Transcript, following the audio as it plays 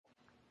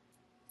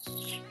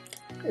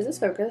Is this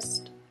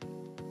focused?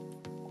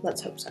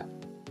 Let's hope so.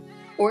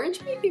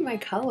 Orange may be my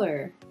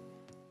color.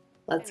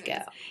 Let's go.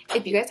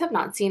 If you guys have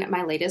not seen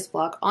my latest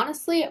vlog,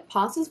 honestly,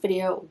 pause this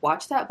video,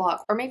 watch that vlog,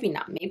 or maybe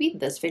not. Maybe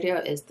this video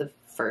is the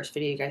first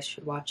video you guys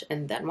should watch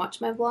and then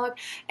watch my vlog.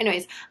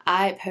 Anyways,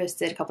 I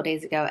posted a couple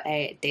days ago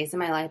a days in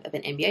my life of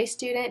an MBA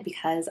student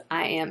because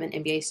I am an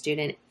MBA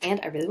student and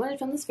I really wanted to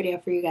film this video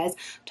for you guys,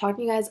 talking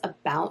to you guys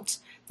about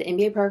the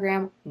MBA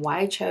program,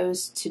 why I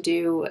chose to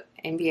do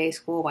MBA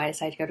school, why I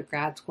decided to go to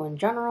grad school in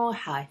general,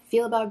 how I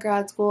feel about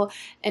grad school,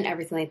 and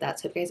everything like that.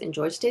 So if you guys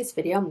enjoyed today's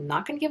video, I'm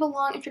not going to give a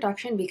long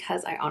introduction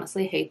because I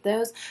honestly hate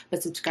those,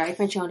 but subscribe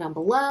to my channel down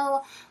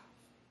below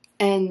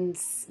and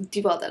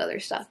do all that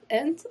other stuff.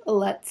 And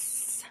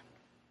let's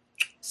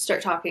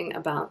start talking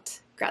about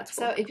grad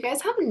school. So if you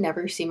guys have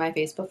never seen my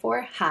face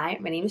before, hi,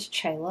 my name is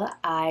Chayla.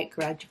 I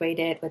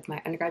graduated with my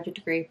undergraduate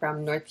degree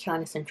from North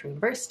Carolina Central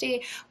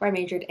University, where I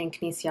majored in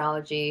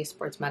kinesiology,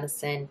 sports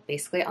medicine,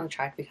 basically on the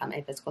track to become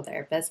a physical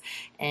therapist.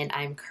 And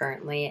I'm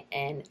currently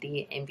in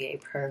the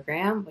MBA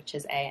program, which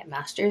is a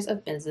Master's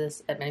of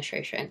Business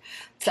Administration.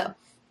 So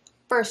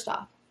first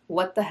off,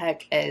 what the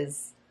heck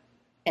is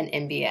an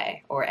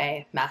MBA or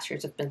a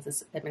Master's of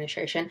Business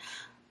Administration?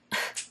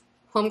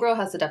 Homegirl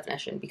has the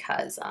definition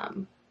because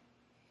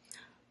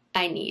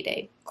I need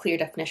a clear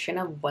definition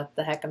of what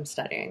the heck I'm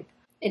studying.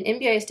 An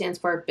MBA stands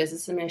for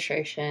Business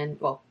Administration,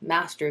 well,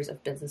 Master's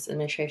of Business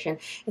Administration.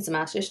 It's a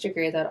master's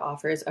degree that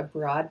offers a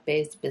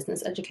broad-based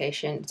business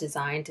education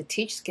designed to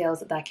teach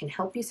skills that can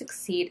help you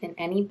succeed in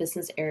any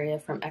business area,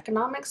 from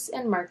economics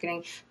and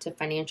marketing to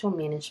financial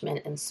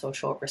management and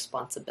social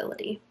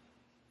responsibility.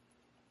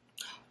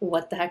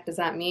 What the heck does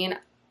that mean?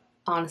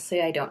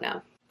 Honestly, I don't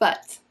know.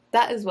 But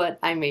that is what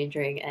I'm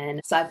majoring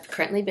in. So I've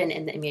currently been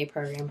in the MBA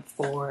program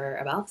for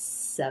about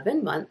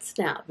 7 months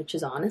now, which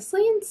is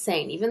honestly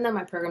insane. Even though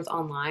my program's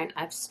online,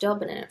 I've still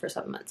been in it for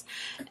 7 months.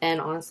 And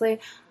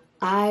honestly,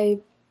 I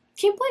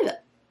can't believe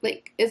it.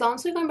 Like, it's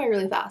honestly going by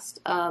really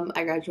fast.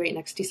 I graduate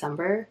next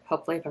December,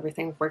 hopefully if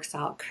everything works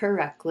out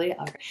correctly.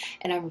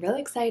 And I'm really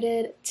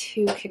excited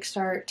to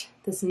kickstart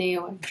this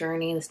new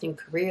journey, this new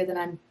career that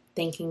I'm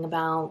thinking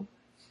about.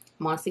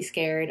 I'm honestly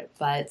scared,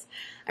 but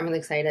I'm really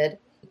excited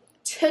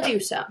to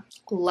do so.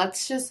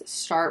 Let's just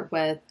start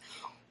with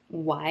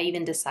why I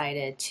even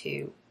decided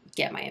to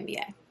get my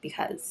MBA,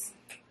 because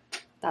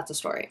that's a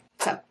story.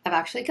 So I've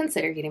actually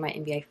considered getting my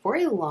MBA for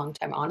a long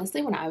time,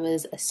 honestly, when I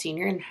was a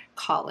senior in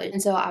college.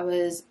 And so I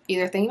was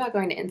either thinking about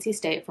going to NC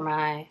State for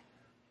my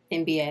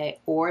MBA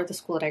or the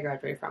school that I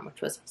graduated from, which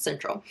was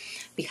Central,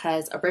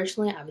 because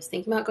originally I was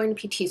thinking about going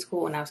to PT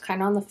school and I was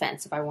kind of on the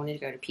fence if I wanted to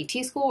go to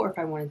PT school or if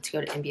I wanted to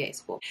go to MBA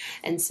school.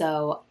 And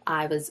so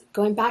I was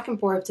going back and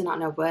forth, did not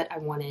know what I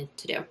wanted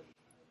to do.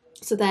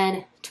 So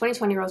then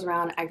 2020 rolls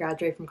around, I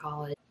graduate from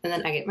college, and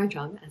then I get my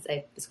job as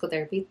a physical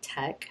therapy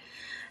tech,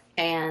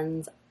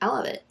 and I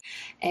love it.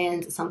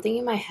 And something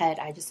in my head,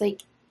 I just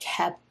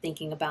kept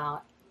thinking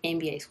about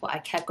MBA school. I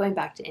kept going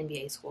back to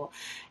MBA school,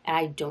 and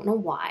I don't know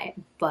why,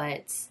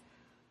 but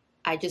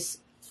I just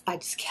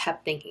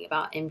kept thinking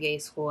about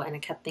MBA school, and I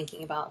kept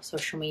thinking about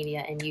social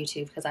media and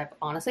YouTube, because I've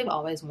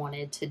always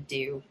wanted to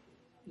do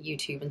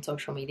YouTube and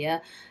social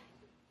media.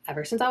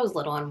 Ever since I was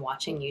little and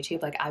watching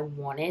YouTube, I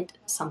wanted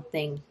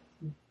something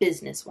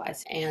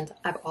business-wise, and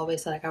I've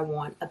always said I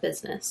want a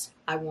business.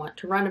 I want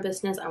to run a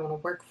business. I want to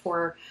work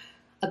for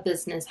a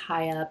business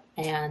high up,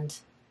 and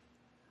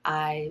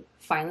I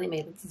finally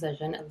made the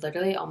decision,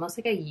 literally almost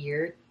a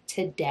year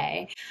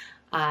today.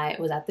 I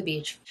was at the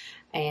beach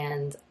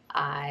and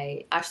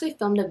I actually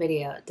filmed a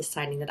video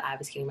deciding that I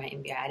was getting my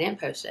MBA. I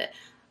didn't post it.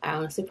 I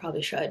honestly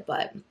probably should,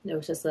 but it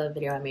was just a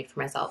video I made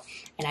for myself,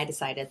 and I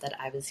decided that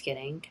I was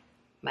getting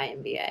my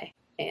MBA.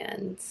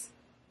 And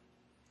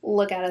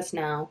look at us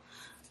now.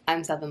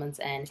 I'm 7 months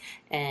in,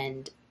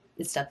 and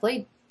it's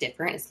definitely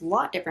different. It's a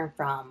lot different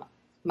from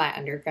my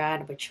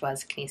undergrad, which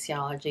was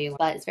kinesiology,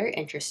 but it's very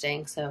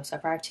interesting. So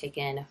far I've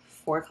taken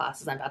 4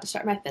 classes. I'm about to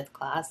start my 5th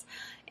class,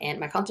 and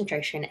my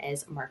concentration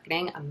is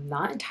marketing. I'm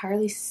not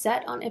entirely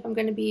set on if I'm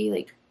going to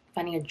be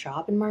finding a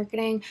job in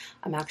marketing.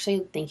 I'm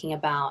actually thinking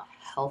about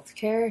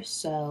healthcare,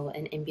 so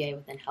an MBA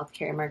within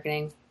healthcare and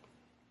marketing.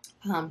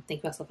 Think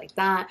about stuff like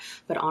that.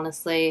 But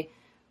honestly,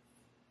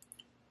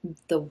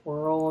 the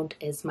world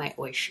is my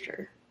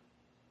oyster.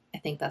 I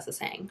think that's the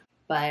saying.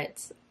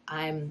 But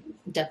I'm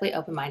definitely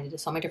open-minded to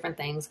so many different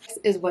things.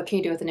 Is what can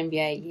you do with an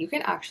MBA? You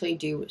can actually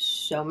do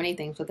so many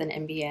things with an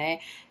MBA.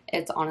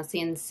 It's honestly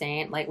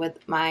insane.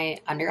 With my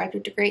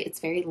undergraduate degree, it's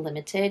very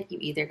limited. You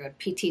either go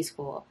to PT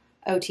school,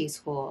 OT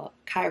school,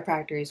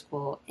 chiropractic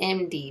school,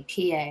 MD,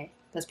 PA.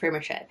 That's pretty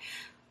much it.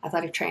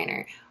 Athletic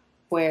trainer.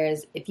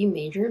 Whereas if you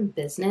major in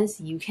business,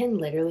 you can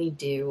literally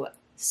do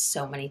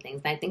so many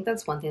things. And I think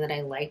that's one thing that I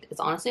liked. It's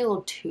honestly a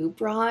little too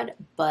broad,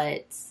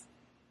 but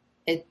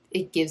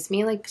it gives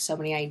me so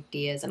many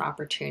ideas and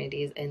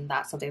opportunities, and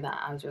that's something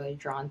that I was really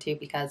drawn to,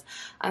 because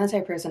I'm the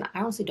type of person, I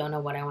honestly don't know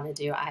what I want to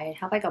do. I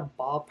have a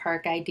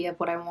ballpark idea of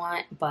what I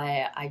want,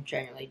 but I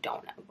generally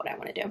don't know what I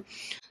want to do.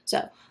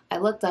 So I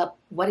looked up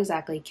what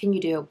exactly can you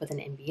do with an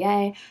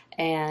MBA,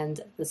 and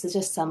this is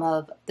just some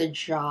of the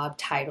job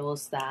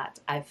titles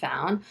that I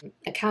found.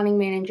 Accounting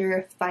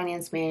manager,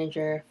 finance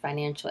manager,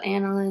 financial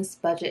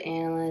analyst, budget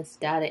analyst,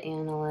 data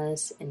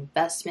analyst,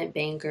 investment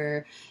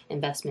banker,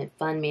 investment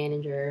fund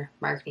manager,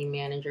 marketing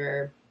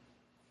manager.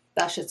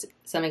 That's just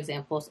some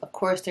examples. Of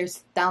course,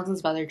 there's thousands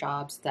of other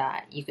jobs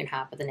that you can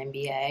have with an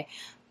MBA,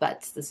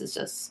 but this is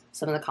just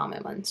some of the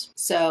common ones.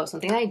 So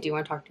something I do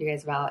want to talk to you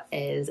guys about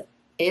is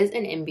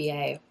an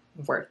MBA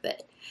worth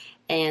it?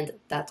 And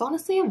that's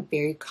honestly a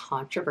very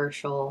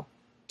controversial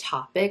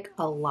topic.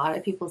 A lot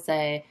of people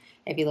say,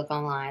 if you look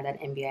online,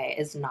 that MBA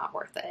is not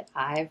worth it.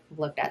 I've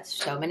looked at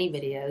so many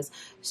videos,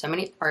 so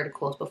many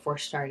articles before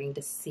starting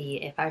to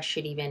see if I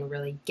should even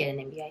really get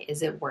an MBA.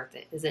 Is it worth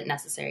it? Is it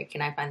necessary?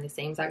 Can I find the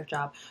same exact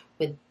job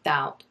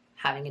without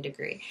having a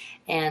degree?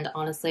 And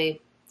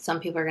honestly, some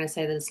people are going to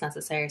say that it's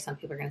necessary. Some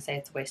people are going to say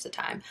it's a waste of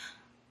time.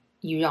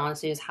 You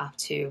honestly just have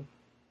to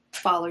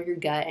follow your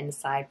gut and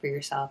decide for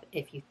yourself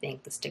if you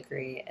think this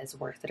degree is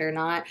worth it or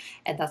not.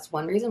 And that's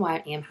one reason why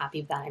I am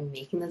happy that I'm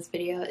making this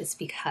video, is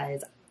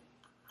because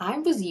I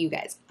was you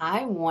guys.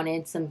 I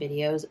wanted some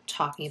videos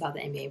talking about the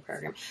MBA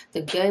program.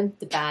 The good,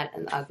 the bad,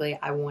 and the ugly.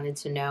 I wanted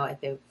to know if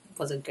it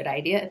was a good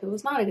idea, if it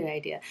was not a good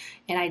idea.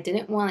 And I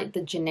didn't want like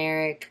the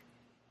generic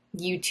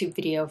YouTube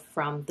video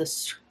from the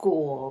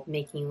school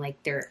making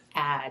like their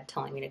ad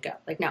telling me to go.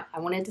 Like, no, I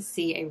wanted to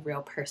see a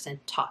real person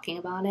talking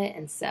about it.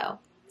 And so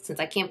since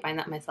I can't find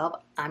that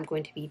myself, I'm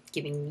going to be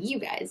giving you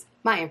guys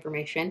my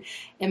information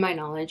and my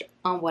knowledge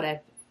on what I've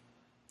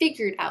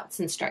figured out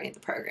since starting the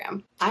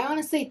program. I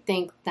honestly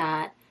think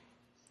that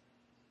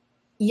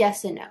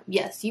yes and no.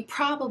 Yes, you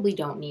probably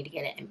don't need to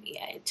get an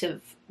MBA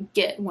to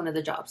get one of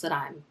the jobs that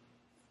I'm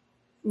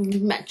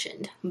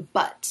mentioned,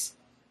 but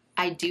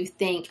I do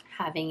think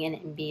having an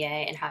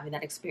MBA and having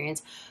that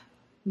experience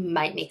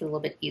might make it a little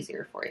bit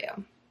easier for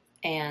you.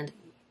 And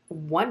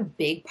one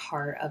big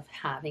part of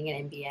having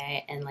an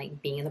MBA and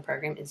like being in the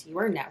program is you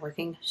are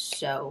networking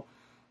so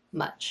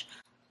much.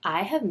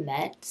 I have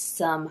met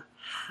some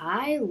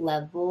high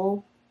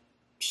level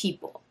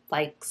people,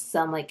 like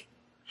some like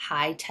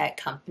high tech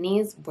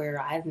companies where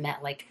I've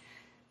met like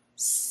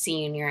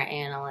senior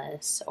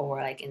analysts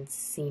or like in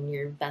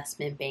senior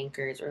investment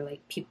bankers or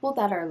like people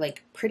that are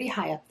like pretty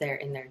high up there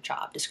in their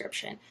job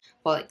description,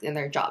 well, like in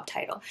their job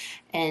title.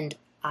 And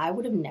I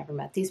would have never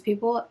met these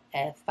people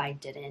if I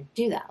didn't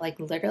do that. Like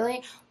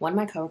literally, one of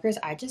my coworkers,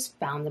 I just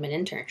found them an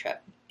internship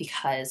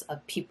because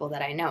of people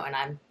that I know, and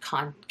I'm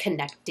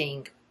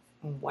connecting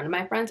one of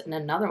my friends and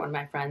another one of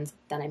my friends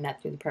that I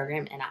met through the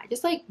program, and I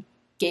just like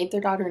gave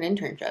their daughter an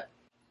internship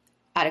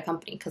at a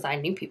company because I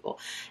knew people.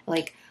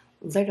 Like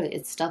literally,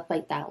 it's stuff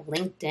like that.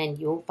 LinkedIn,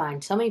 you'll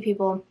find so many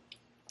people.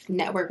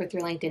 Network with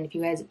your LinkedIn. If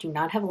you guys do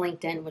not have a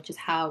LinkedIn, which is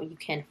how you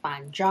can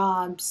find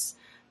jobs,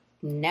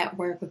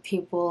 network with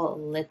people.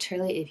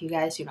 Literally, if you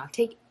guys do not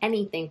take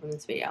anything from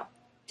this video,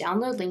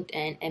 download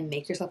LinkedIn and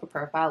make yourself a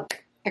profile.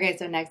 Okay,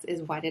 so next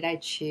is why did I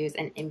choose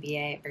an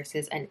MBA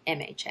versus an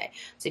MHA?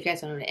 So if you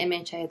guys don't know what an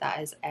MHA,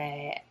 that is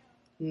a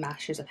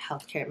Master's of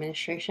Healthcare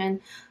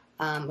Administration,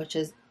 which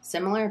is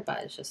similar, but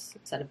it's just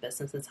instead of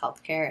business, it's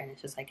healthcare, and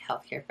it's just like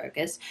healthcare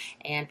focused.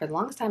 And for the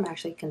longest time, I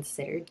actually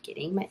considered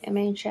getting my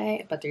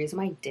MHA, but the reason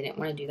why I didn't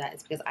want to do that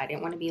is because I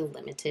didn't want to be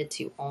limited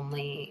to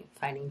only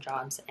finding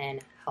jobs in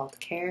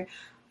healthcare.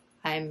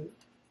 I'm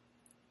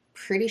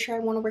pretty sure I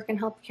want to work in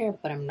healthcare,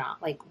 but I'm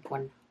not like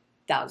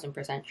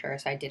 1000% sure.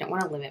 So I didn't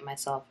want to limit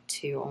myself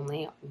to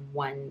only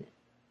one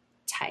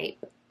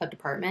type of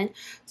department.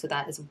 So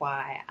that is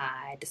why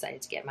I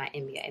decided to get my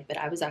MBA. But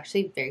I was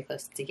actually very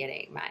close to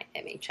getting my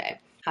MHA.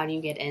 How do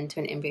you get into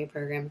an MBA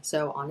program?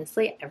 So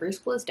honestly, every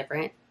school is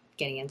different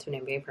getting into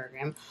an MBA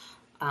program.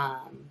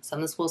 Some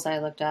of the schools that I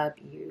looked up,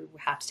 you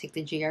have to take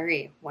the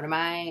GRE. One of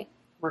my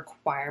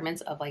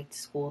requirements of like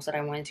schools that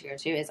I wanted to go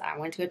to is I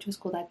wanted to go to a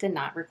school that did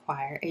not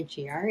require a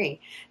GRE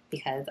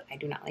because I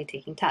do not like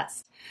taking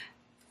tests.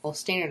 Well,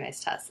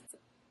 standardized tests.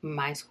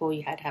 My school,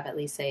 you had to have at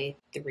least a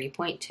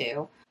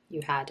 3.2.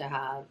 You had to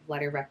have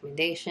letter of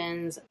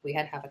recommendations. We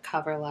had to have a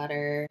cover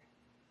letter.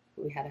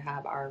 We had to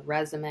have our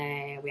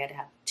resume. We had to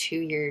have 2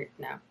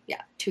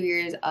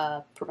 years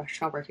of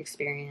professional work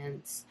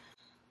experience.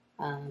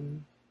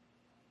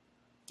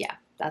 Yeah,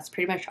 that's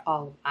pretty much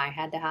all I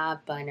had to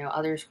have. But I know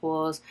other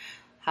schools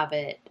have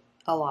it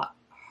a lot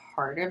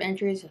harder of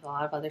entries. There's a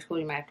lot of other schools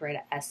you might have to write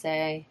an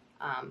essay.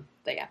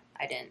 But yeah,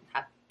 I didn't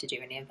have to do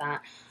any of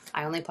that.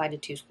 I only applied to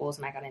 2 schools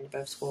and I got into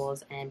both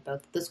schools, and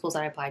both the schools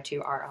that I applied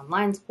to are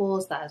online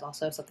schools. That is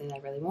also something that I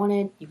really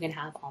wanted. You can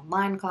have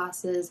online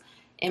classes,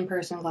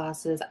 in-person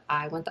classes.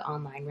 I went the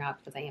online route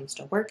because I am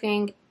still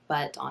working,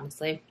 but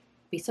honestly,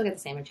 we still get the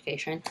same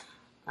education.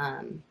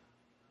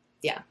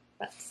 Yeah,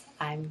 but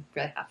I'm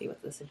really happy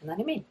with the decision that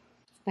I made.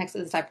 Next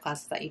is the type of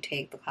classes that you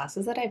take. The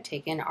classes that I've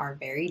taken are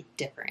very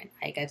different.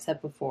 Like I've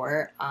said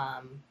before,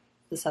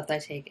 the stuff that I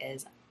take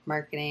is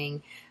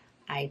marketing,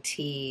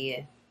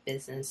 IT,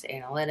 business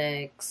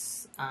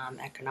analytics,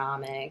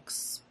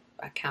 economics,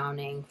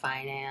 accounting,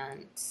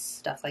 finance,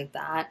 stuff like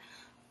that.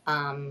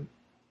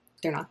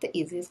 They're not the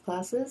easiest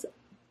classes,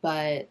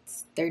 but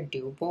they're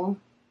doable.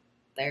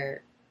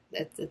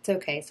 It's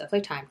okay. It's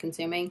definitely time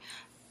consuming,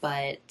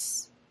 but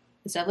it's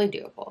definitely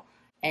doable.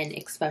 And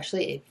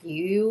especially if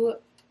you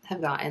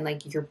have gotten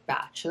like your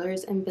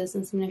bachelor's in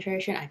business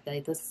administration, I feel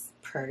like this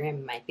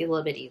program might be a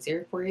little bit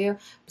easier for you.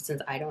 But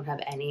since I don't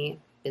have any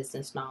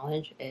business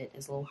knowledge, it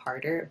is a little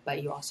harder.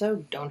 But you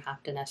also don't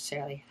have to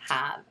necessarily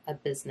have a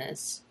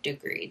business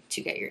degree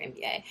to get your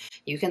MBA.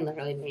 You can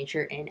literally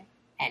major in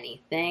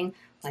anything.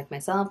 Like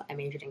myself, I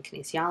majored in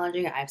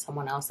kinesiology. I have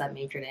someone else that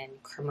majored in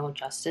criminal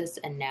justice,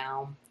 and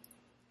now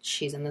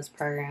she's in this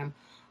program.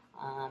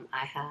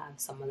 I have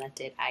someone that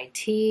did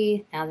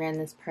IT. Now they're in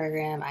this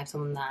program. I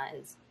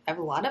have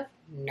a lot of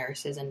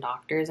nurses and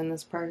doctors in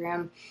this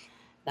program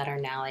that are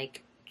now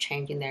like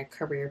changing their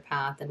career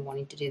path and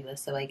wanting to do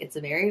this. So like it's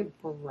a very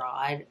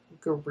broad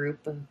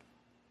group of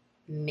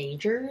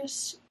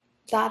majors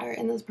that are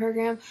in this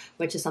program,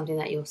 which is something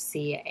that you'll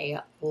see a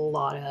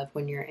lot of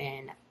when you're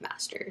in a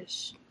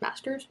master's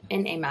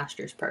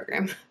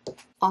program.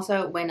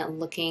 Also, when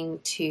looking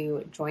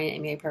to join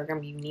an MBA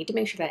program, you need to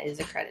make sure that it is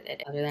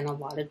accredited. Other than a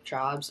lot of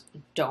jobs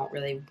don't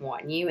really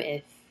want you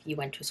if you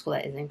went to a school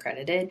that isn't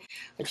accredited,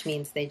 which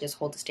means they just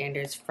hold the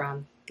standards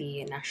from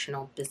the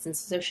National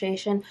Business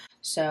Association.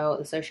 So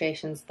the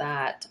associations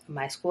that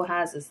my school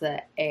has is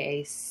the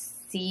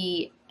AACSB.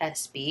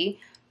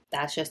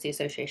 That's just the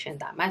association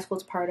that my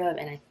school's part of,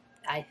 and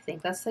I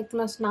think that's like the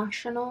most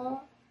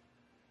national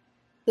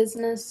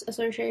business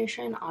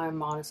association.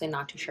 I'm honestly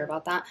not too sure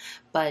about that,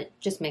 but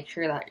just make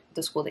sure that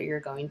the school that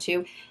you're going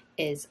to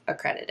is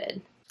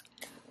accredited.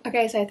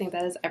 Okay, so I think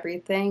that is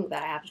everything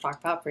that I have to talk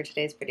about for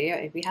today's video.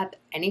 If you have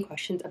any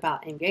questions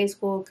about MBA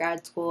school,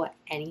 grad school,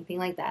 anything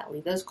like that,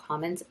 leave those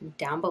comments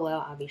down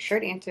below. I'll be sure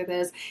to answer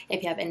those.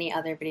 If you have any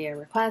other video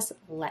requests,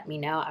 let me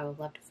know. I would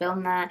love to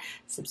film that.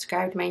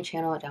 Subscribe to my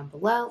channel down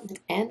below,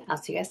 and I'll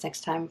see you guys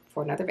next time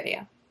for another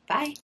video.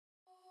 Bye!